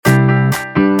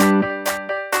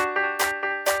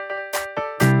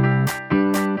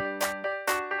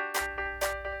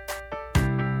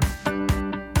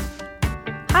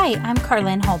Hi, I'm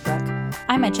Carlin Holbrook.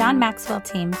 I'm a John Maxwell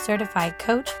Team certified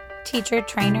coach, teacher,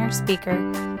 trainer, speaker,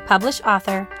 published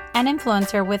author, and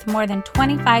influencer with more than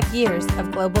 25 years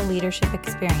of global leadership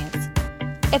experience.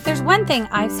 If there's one thing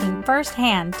I've seen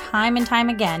firsthand time and time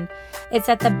again, it's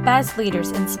that the best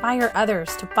leaders inspire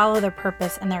others to follow their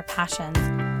purpose and their passions,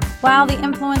 while the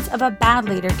influence of a bad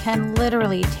leader can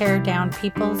literally tear down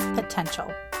people's potential.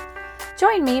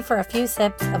 Join me for a few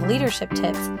sips of leadership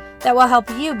tips that will help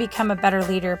you become a better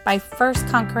leader by first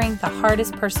conquering the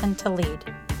hardest person to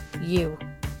lead, you.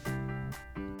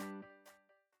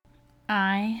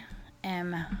 I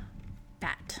am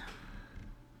fat.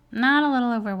 Not a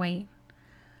little overweight.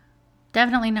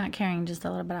 Definitely not carrying just a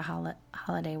little bit of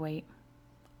holiday weight.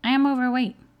 I am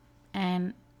overweight,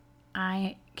 and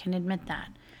I can admit that.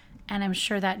 And I'm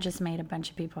sure that just made a bunch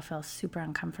of people feel super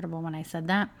uncomfortable when I said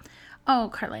that.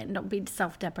 Oh, Carlin, don't be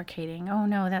self-deprecating. Oh,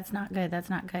 no, that's not good. That's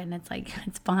not good. And it's like,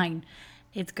 it's fine.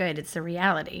 It's good. It's the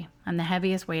reality. I'm the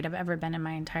heaviest weight I've ever been in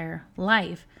my entire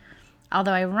life.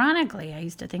 Although, ironically, I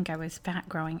used to think I was fat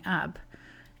growing up,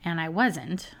 and I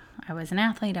wasn't. I was an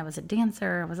athlete. I was a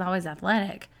dancer. I was always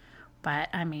athletic. But,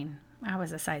 I mean, I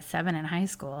was a size 7 in high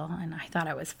school, and I thought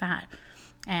I was fat.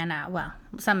 And,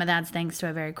 some of that's thanks to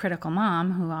a very critical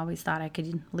mom who always thought I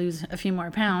could lose a few more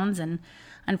pounds. And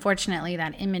unfortunately,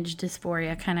 that image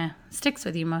dysphoria kind of sticks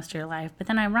with you most of your life. But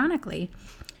then ironically,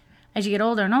 as you get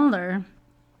older and older,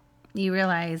 you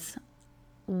realize,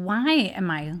 why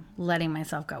am I letting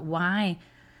myself go? Why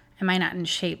am I not in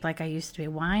shape like I used to be?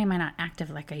 Why am I not active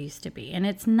like I used to be? And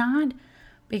it's not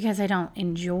because I don't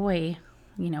enjoy,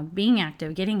 being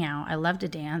active, getting out. I love to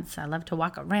dance. I love to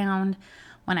walk around.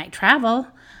 When I travel,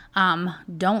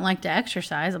 don't like to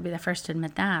exercise. I'll be the first to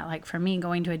admit that. Like for me,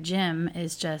 going to a gym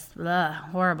is just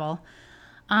horrible.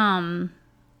 But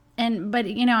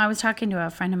I was talking to a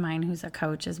friend of mine who's a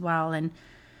coach as well, and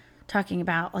talking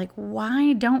about like,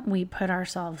 why don't we put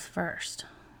ourselves first?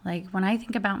 Like when I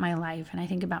think about my life and I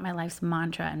think about my life's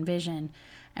mantra and vision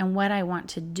and what I want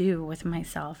to do with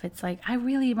myself, it's like, I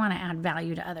really want to add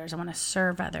value to others. I want to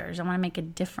serve others. I want to make a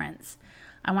difference.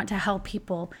 I want to help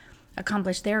people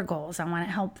accomplish their goals. I want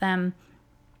to help them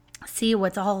see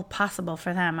what's all possible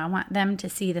for them. I want them to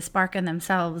see the spark in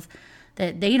themselves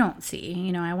that they don't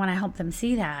see. I want to help them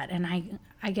see that. And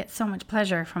I get so much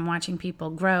pleasure from watching people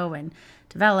grow and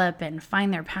develop and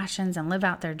find their passions and live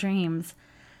out their dreams.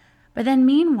 But then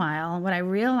meanwhile, what I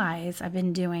realize I've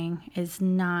been doing is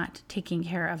not taking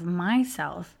care of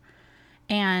myself.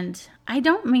 And I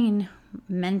don't mean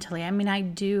mentally. I mean, I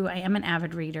am an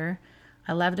avid reader.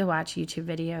 I love to watch YouTube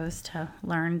videos to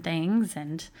learn things,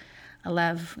 and I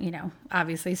love,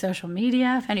 obviously social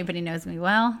media, if anybody knows me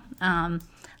well.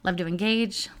 Love to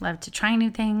engage, love to try new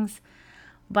things.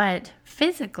 But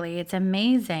physically, it's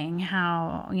amazing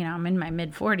how, I'm in my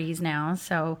mid-40s now,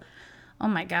 so, oh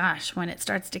my gosh, when it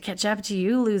starts to catch up to you,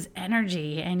 you lose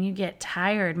energy and you get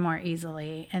tired more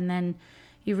easily. And then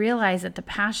you realize that the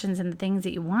passions and the things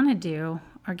that you want to do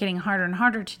are getting harder and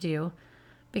harder to do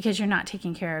because you're not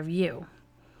taking care of you.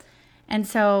 And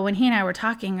so when he and I were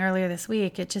talking earlier this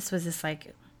week, it just was this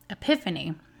like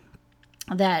epiphany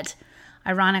that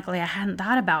ironically I hadn't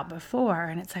thought about before.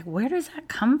 And it's like, where does that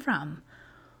come from?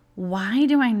 Why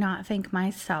do I not think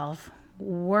myself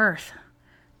worth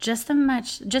just as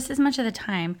much of the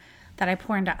time that I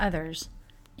pour into others,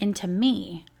 into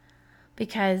me?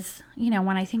 Because,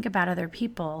 when I think about other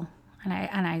people, and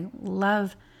I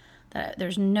love that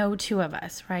there's no two of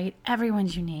us, right?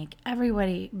 Everyone's unique.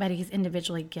 Everybody's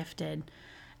individually gifted.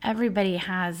 Everybody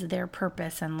has their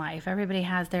purpose in life. Everybody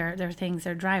has their things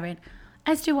they're driving,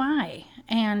 as do I.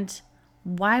 And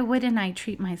why wouldn't I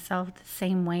treat myself the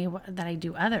same way that I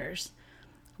do others?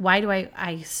 Why do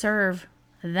I serve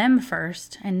them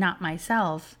first and not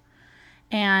myself?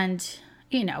 And,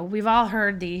 we've all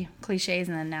heard the cliches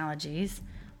and analogies.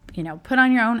 Put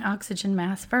on your own oxygen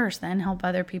mask first, then help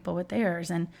other people with theirs.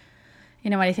 And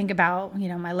when I think about,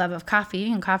 my love of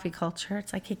coffee and coffee culture,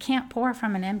 it's like you can't pour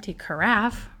from an empty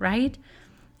carafe, right?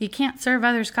 You can't serve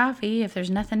others coffee if there's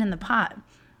nothing in the pot.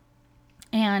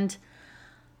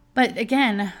 But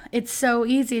again, it's so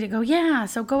easy to go,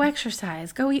 so go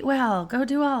exercise, go eat well, go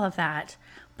do all of that.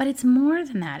 But it's more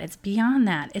than that. It's beyond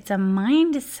that. It's a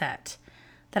mindset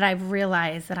that I've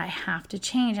realized that I have to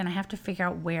change, and I have to figure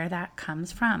out where that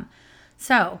comes from.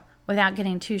 So without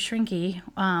getting too shrinky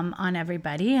on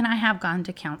everybody, and I have gone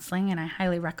to counseling, and I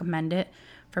highly recommend it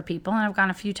for people, and I've gone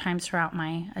a few times throughout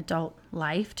my adult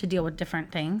life to deal with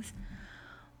different things.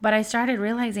 But I started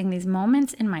realizing these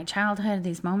moments in my childhood,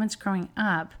 these moments growing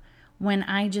up, when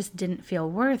I just didn't feel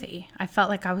worthy. I felt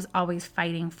like I was always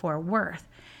fighting for worth.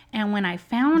 And when I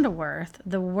found a worth,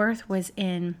 the worth was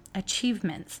in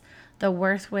achievements. The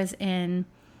worth was in,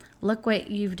 look what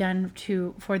you've done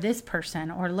for this person,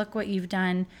 or look what you've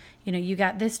done, you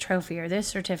got this trophy or this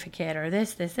certificate or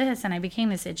this. And I became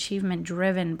this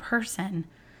achievement-driven person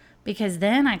because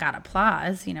then I got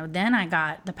applause, then I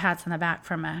got the pats on the back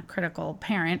from a critical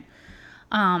parent,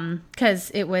 because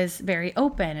it was very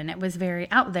open and it was very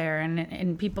out there,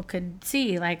 and people could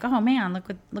see like, oh man, look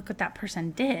what that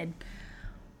person did.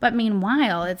 But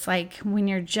meanwhile, it's like when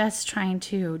you're just trying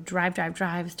to drive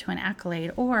to an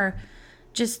accolade, or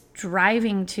just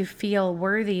driving to feel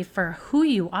worthy for who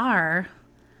you are,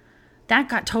 that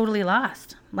got totally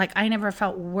lost. Like I never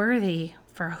felt worthy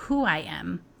for who I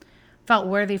am, felt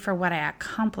worthy for what I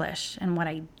accomplished and what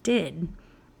I did.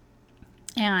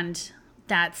 And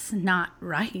that's not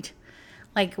right.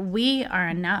 Like we are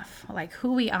enough. Like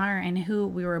who we are and who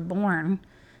we were born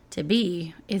to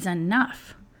be is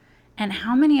enough. And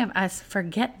how many of us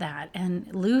forget that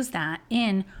and lose that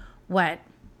in what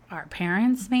our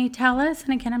parents may tell us?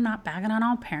 And again, I'm not bagging on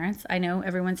all parents. I know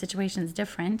everyone's situation is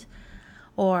different.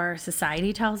 Or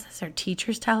society tells us, or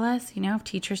teachers tell us. If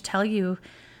teachers tell you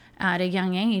at a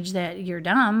young age that you're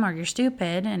dumb or you're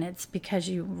stupid, and it's because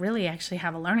you really actually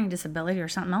have a learning disability or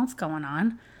something else going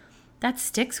on, that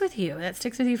sticks with you. That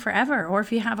sticks with you forever. Or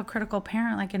if you have a critical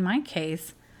parent, like in my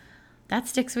case, that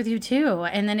sticks with you too.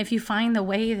 And then if you find the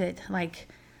way that like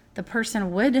the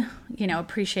person would,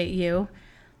 appreciate you,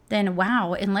 then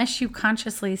wow, unless you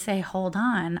consciously say, hold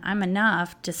on, I'm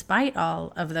enough despite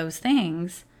all of those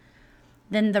things,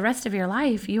 then the rest of your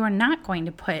life, you are not going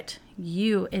to put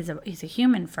you as a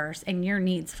human first and your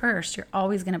needs first. You're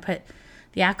always going to put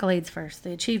the accolades first,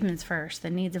 the achievements first, the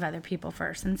needs of other people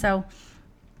first. And so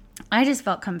I just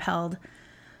felt compelled,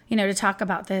 to talk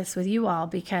about this with you all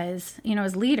because,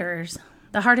 as leaders,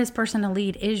 the hardest person to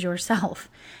lead is yourself.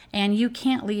 And you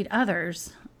can't lead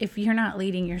others if you're not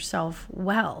leading yourself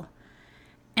well.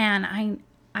 And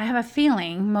I have a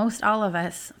feeling most all of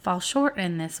us fall short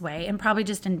in this way, and probably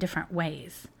just in different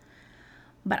ways.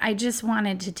 But I just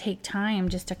wanted to take time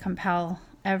just to compel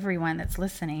everyone that's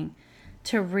listening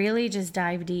to really just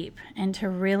dive deep and to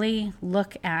really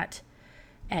look at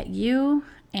you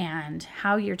and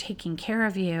how you're taking care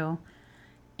of you.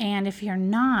 And if you're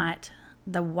not,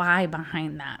 the why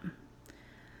behind that.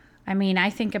 I mean, I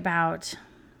think about,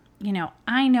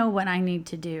 I know what I need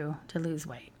to do to lose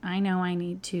weight. I know I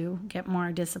need to get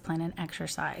more discipline and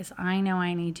exercise. I know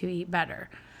I need to eat better.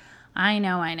 I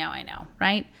know,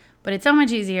 right? But it's so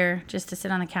much easier just to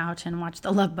sit on the couch and watch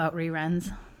the Love Boat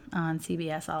reruns on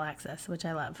CBS All Access, which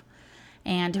I love,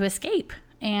 and to escape.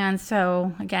 And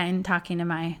so, again, talking to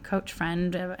my coach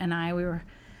friend and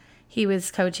he was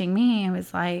coaching me. It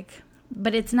was like,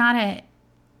 but it's not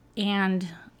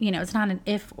it's not an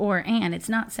if or and. It's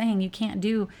not saying you can't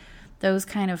do those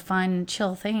kind of fun,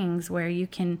 chill things where you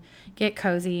can get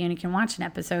cozy and you can watch an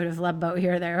episode of Love Boat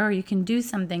here or there, or you can do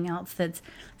something else that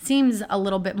seems a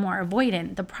little bit more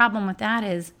avoidant. The problem with that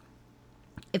is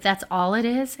if that's all it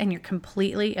is and you're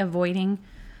completely avoiding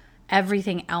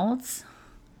everything else,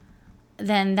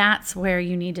 then that's where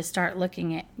you need to start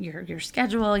looking at your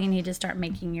schedule. You need to start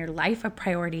making your life a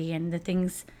priority and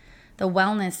the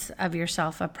wellness of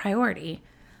yourself a priority.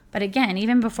 But again,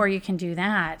 even before you can do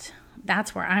that,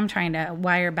 that's where I'm trying to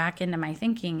wire back into my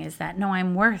thinking is that, no,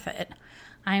 I'm worth it.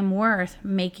 I'm worth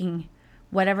making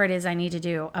whatever it is I need to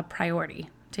do a priority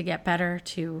to get better,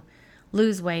 to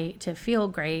lose weight, to feel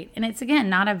great. And it's, again,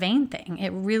 not a vain thing. It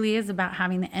really is about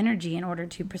having the energy in order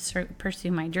to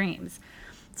pursue my dreams.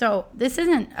 So this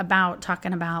isn't about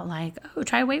talking about like, oh,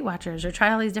 try Weight Watchers or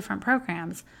try all these different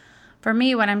programs. For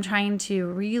me, what I'm trying to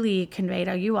really convey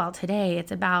to you all today,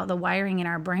 it's about the wiring in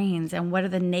our brains and what are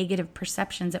the negative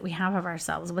perceptions that we have of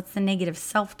ourselves. What's the negative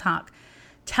self-talk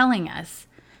telling us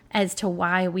as to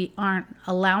why we aren't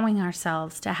allowing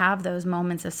ourselves to have those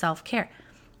moments of self-care.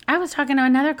 I was talking to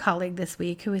another colleague this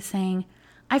week who was saying,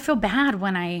 I feel bad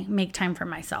when I make time for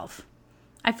myself.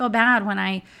 I feel bad when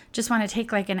I just want to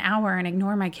take like an hour and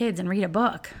ignore my kids and read a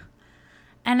book.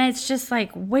 And it's just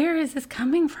like, where is this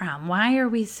coming from? Why are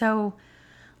we so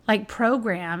like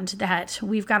programmed that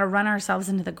we've got to run ourselves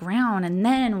into the ground and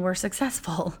then we're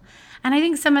successful? And I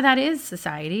think some of that is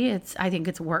society. I think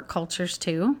it's work cultures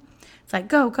too. It's like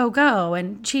go, go, go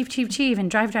and chief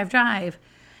and drive.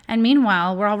 And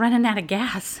meanwhile, we're all running out of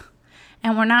gas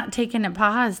and we're not taking a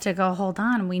pause to go, hold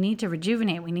on, we need to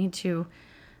rejuvenate. We need to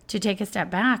take a step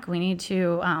back. We need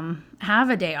to have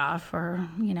a day off or,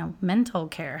 mental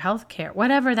care, health care,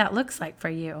 whatever that looks like for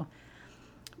you.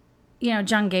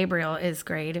 John Gabriel is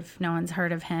great. If no one's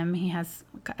heard of him, he has,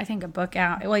 I think, a book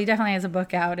out. Well, he definitely has a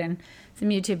book out and some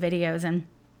YouTube videos. And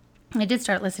I did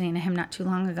start listening to him not too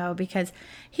long ago because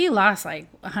he lost like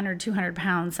 100, 200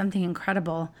 pounds, something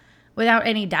incredible, without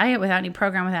any diet, without any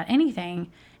program, without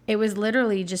anything. It was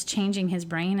literally just changing his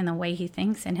brain and the way he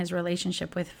thinks and his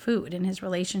relationship with food and his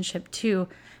relationship to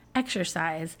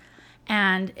exercise.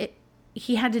 And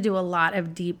he had to do a lot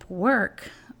of deep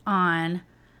work on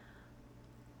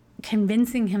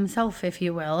convincing himself, if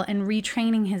you will, and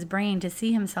retraining his brain to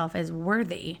see himself as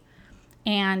worthy.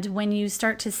 And when you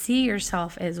start to see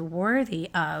yourself as worthy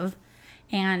of,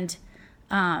 and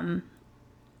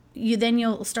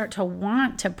you'll start to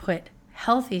want to put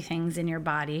healthy things in your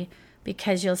body,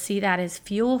 because you'll see that as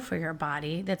fuel for your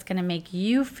body that's going to make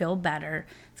you feel better.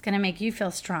 It's going to make you feel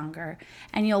stronger.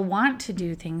 And you'll want to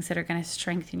do things that are going to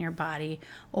strengthen your body,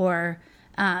 or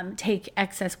take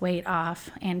excess weight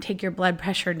off and take your blood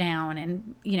pressure down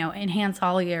and, enhance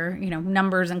all your,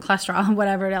 numbers and cholesterol and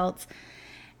whatever else.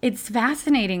 It's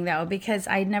fascinating, though, because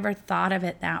I never thought of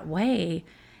it that way.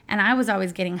 And I was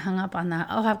always getting hung up on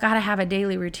I've got to have a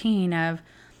daily routine of,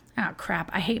 oh,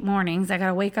 crap, I hate mornings. I got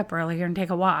to wake up earlier and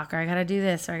take a walk, or I got to do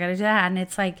this, or I got to do that. And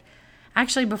it's like,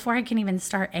 actually, before I can even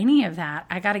start any of that,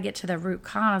 I got to get to the root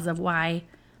cause of why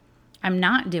I'm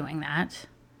not doing that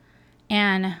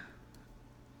and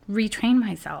retrain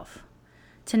myself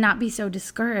to not be so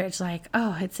discouraged, like,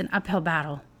 oh, it's an uphill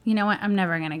battle. You know what? I'm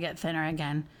never going to get thinner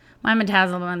again. My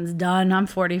metabolism's done. I'm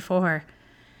 44.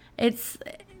 It's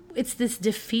this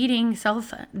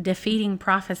self-defeating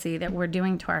prophecy that we're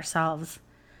doing to ourselves.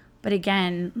 But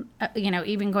again,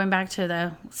 even going back to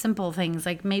the simple things,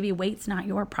 like maybe weight's not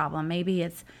your problem. Maybe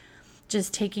it's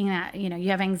just taking that, you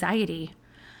have anxiety,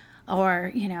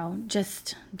 or,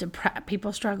 just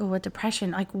people struggle with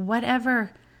depression, like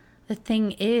whatever the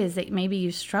thing is that maybe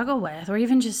you struggle with, or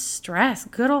even just stress,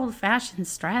 good old fashioned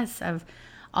stress of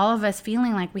all of us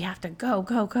feeling like we have to go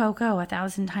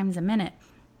 1,000 times a minute.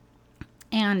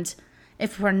 And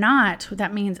if we're not,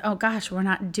 that means, oh gosh, we're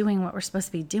not doing what we're supposed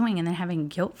to be doing, and then having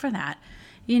guilt for that.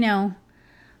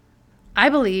 I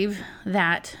believe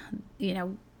that,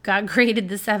 God created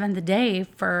the seventh day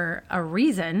for a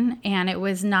reason, and it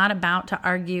was not about to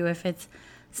argue if it's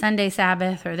Sunday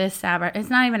Sabbath or this Sabbath. It's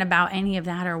not even about any of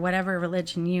that, or whatever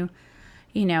religion you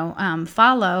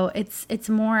follow. It's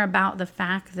more about the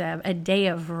fact that a day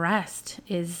of rest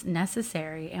is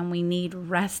necessary, and we need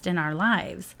rest in our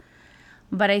lives.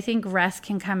 But I think rest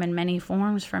can come in many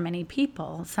forms for many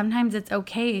people. Sometimes it's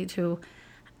okay to,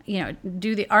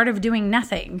 do the art of doing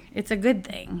nothing. It's a good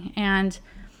thing. And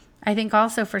I think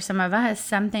also for some of us,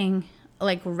 something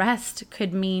like rest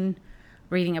could mean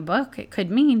reading a book. It could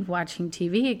mean watching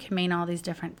TV. It could mean all these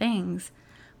different things.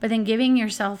 But then giving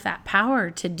yourself that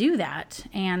power to do that,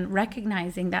 and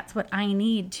recognizing that's what I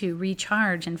need to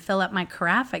recharge and fill up my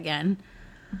carafe again,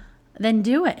 then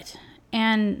do it.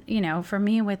 And, for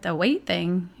me with the weight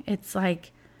thing, it's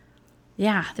like,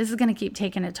 yeah, this is going to keep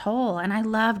taking a toll. And I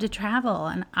love to travel,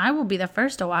 and I will be the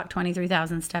first to walk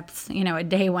 23,000 steps, a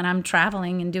day when I'm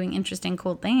traveling and doing interesting,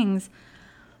 cool things.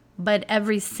 But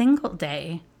every single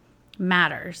day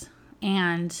matters.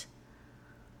 And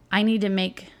I need to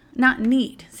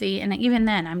and even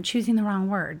then I'm choosing the wrong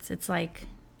words. It's like,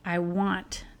 I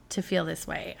want to feel this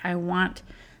way. I want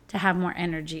to have more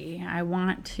energy. I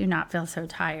want to not feel so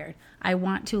tired. I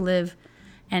want to live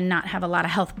and not have a lot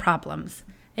of health problems.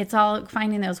 It's all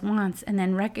finding those wants and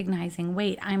then recognizing,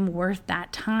 wait, I'm worth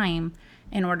that time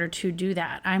in order to do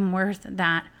that. I'm worth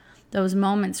those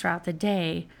moments throughout the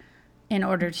day in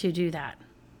order to do that.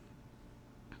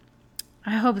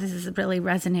 I hope this is really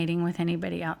resonating with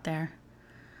anybody out there.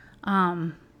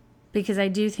 Because I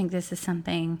do think this is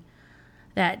something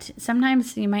that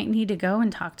sometimes you might need to go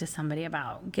and talk to somebody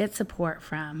about, get support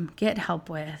from, get help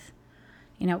with,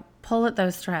 pull at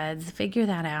those threads, figure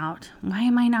that out. Why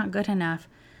am I not good enough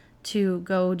to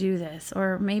go do this?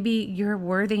 Or maybe your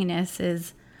worthiness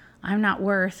is, I'm not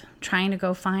worth trying to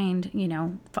go find,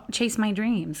 chase my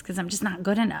dreams because I'm just not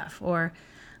good enough, or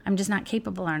I'm just not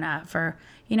capable enough, or,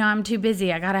 I'm too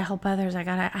busy. I got to help others. I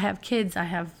have kids. I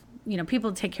have,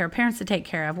 people to take care of, parents to take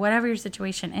care of, whatever your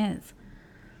situation is.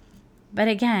 But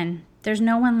again, there's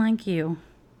no one like you.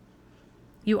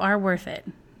 You are worth it.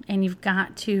 And you've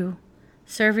got to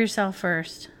serve yourself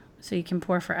first so you can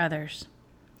pour for others.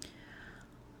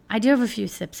 I do have a few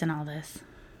sips in all this.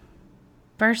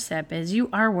 First sip is, you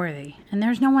are worthy, and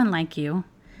there's no one like you.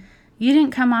 You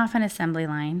didn't come off an assembly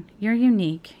line. You're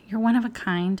unique. You're one of a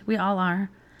kind. We all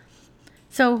are.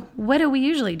 So what do we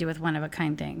usually do with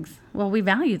one-of-a-kind things? Well, we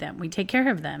value them. We take care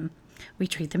of them. We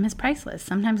treat them as priceless.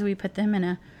 Sometimes we put them in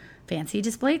a fancy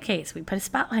display case. We put a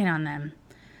spotlight on them.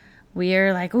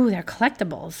 We're like, ooh, they're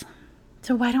collectibles.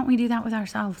 So why don't we do that with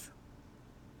ourselves?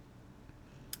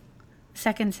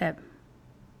 Second sip.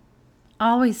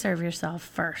 Always serve yourself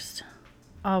first.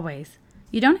 Always.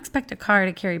 You don't expect a car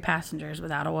to carry passengers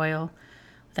without oil,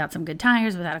 without some good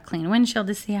tires, without a clean windshield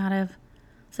to see out of.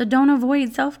 So don't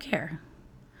avoid self-care.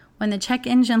 When the check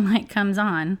engine light comes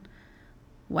on,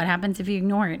 what happens if you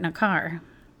ignore it in a car?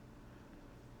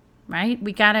 Right?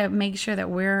 We got to make sure that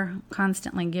we're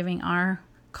constantly giving our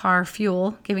car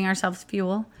fuel, giving ourselves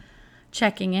fuel,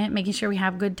 checking it, making sure we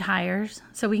have good tires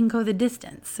so we can go the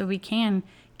distance, so we can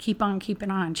keep on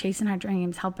keeping on, chasing our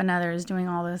dreams, helping others, doing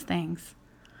all those things.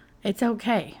 It's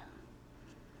okay.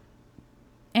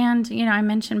 And, I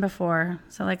mentioned before,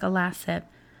 so like a last sip,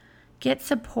 get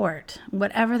support,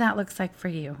 whatever that looks like for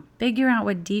you. Figure out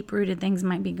what deep-rooted things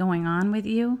might be going on with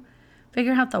you.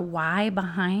 Figure out the why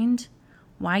behind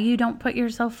why you don't put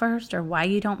yourself first, or why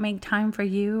you don't make time for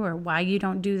you, or why you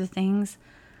don't do the things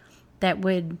that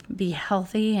would be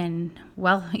healthy and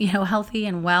well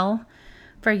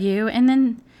for you. And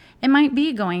then it might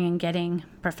be going and getting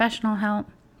professional help,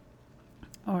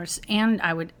 or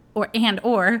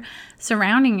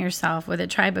surrounding yourself with a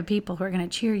tribe of people who are going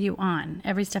to cheer you on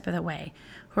every step of the way,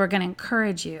 who are going to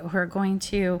encourage you, who are going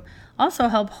to also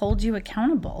help hold you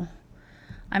accountable.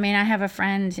 I have a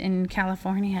friend in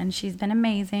California, and she's been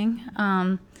amazing.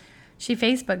 She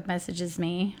Facebook messages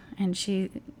me, and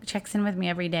she checks in with me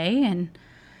every day, and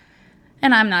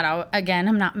I'm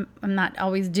not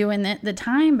always doing the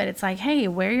time, but it's like, hey,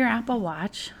 wear your Apple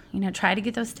Watch, try to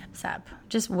get those steps up.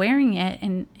 Just wearing it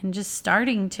and just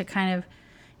starting to kind of,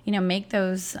 make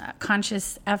those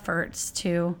conscious efforts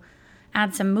to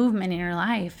add some movement in your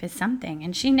life is something.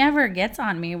 And she never gets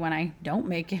on me when I don't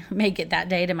make it that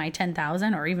day to my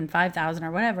 10,000 or even 5,000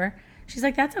 or whatever. She's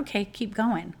like, that's okay, keep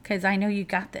going, because I know you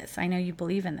got this. I know you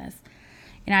believe in this.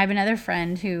 I have another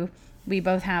friend who we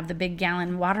both have the big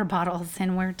gallon water bottles,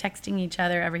 and we're texting each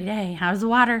other every day. How's the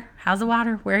water?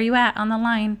 Where are you at on the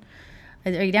line?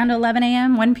 Are you down to 11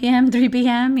 a.m., 1 p.m., 3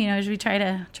 p.m.? As we try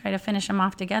to finish them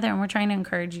off together, and we're trying to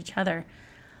encourage each other.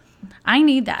 I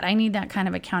need that. I need that kind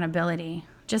of accountability.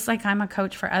 Just like I'm a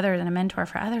coach for others and a mentor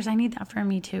for others, I need that for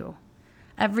me too.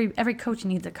 Every coach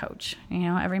needs a coach.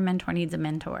 Every mentor needs a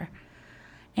mentor.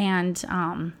 And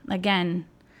again,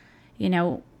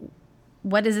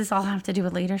 what does this all have to do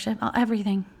with leadership? Well,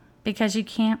 everything. Because you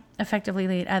can't effectively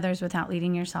lead others without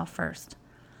leading yourself first.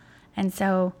 And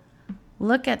so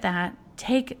look at that.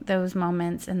 Take those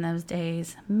moments and those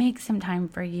days. Make some time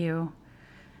for you.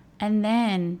 And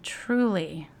then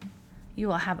truly, you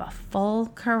will have a full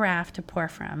carafe to pour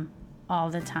from all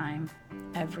the time,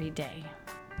 every day.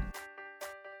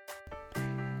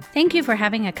 Thank you for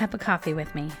having a cup of coffee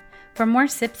with me. For more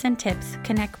sips and tips,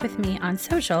 connect with me on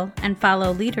social and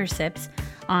follow LeaderSips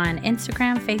on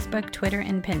Instagram, Facebook, Twitter,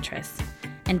 and Pinterest.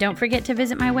 And don't forget to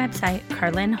visit my website,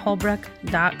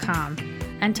 carlinholbrook.com.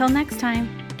 Until next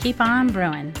time, keep on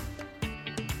brewing.